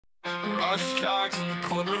all just cogs in the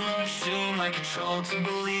corporate machine, like control to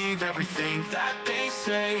believe everything that they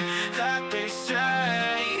say, that they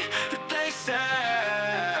say, that they say.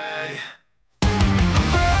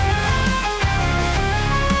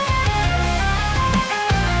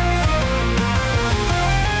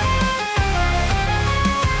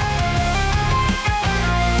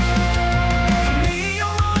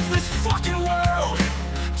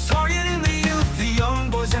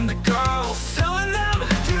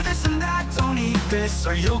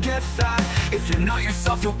 Or you'll get fat. If you're not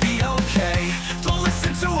yourself, you'll be okay. Don't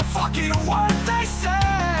listen to a fucking word they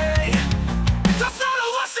say. That's not a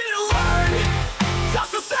lesson to learn.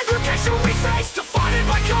 That's the segregation we face, defined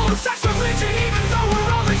by color, sex, religion. Even though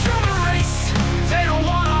we're all the human race, they don't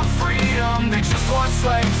want our freedom, they just want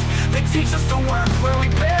slaves. They teach us to work where we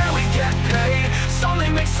barely get paid. Some they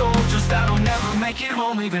make soldiers that'll never make it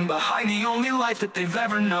home, leaving behind the only life that they've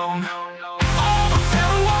ever known. All the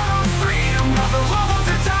feeling war on freedom, all the love of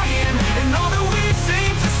the dying, and all that we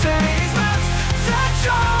seem to say is that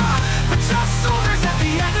job, but just soldiers at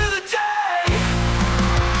the end of the day.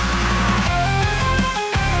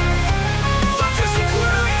 Let's just see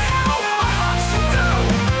clearly how our hearts will do,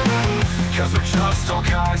 'cause we're just all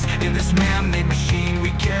guys in this man-made machine.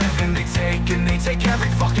 We give and they take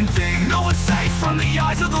every fucking thing. No one's safe from the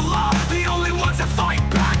eyes of the law. The only ones that fight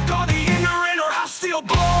back are the ignorant or have steel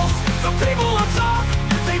balls. The people on top,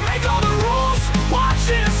 they make all the rules,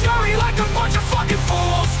 watching us scurry like a bunch of fucking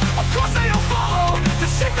fools. Of course they don't follow the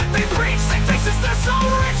shit that they preach. They think since they're so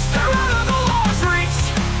rich, they're out of the law's reach.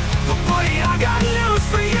 But buddy, I got news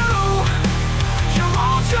for you. You're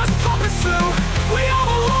all just puppets too. We all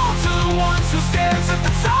belong to the ones who stands at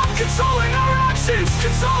the top, controlling our actions,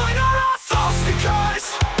 controlling our thoughts. Because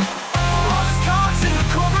we're all just cogs in the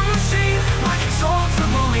corporate machine, like it's all to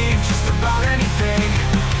believe just about anything.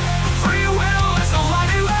 Free will is a lie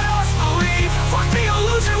they let us believe. Fuck the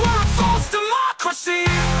illusion, we're a false democracy.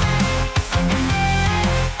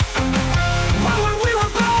 Why would we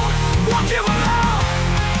rebel? Won't give them hell.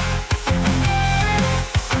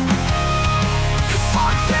 'Cause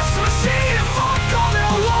fuck this machine, fuck all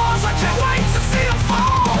their laws. I can't wait to see them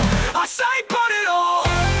fall. I say burn it all.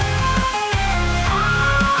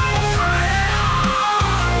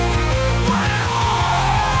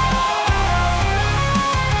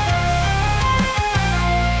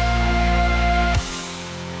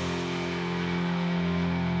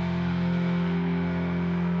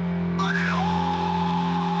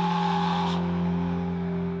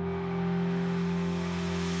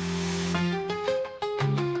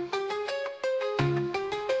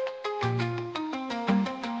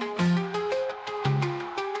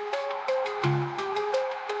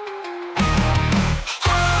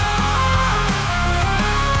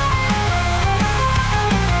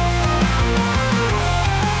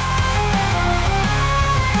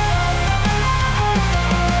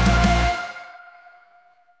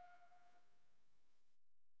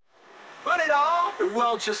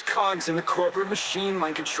 Well, just cogs in the corporate machine,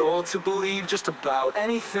 mind control to believe just about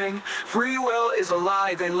anything. Free will is a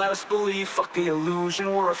lie they let us believe. Fuck the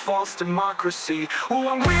illusion, we're a false democracy.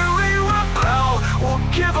 When we rebel,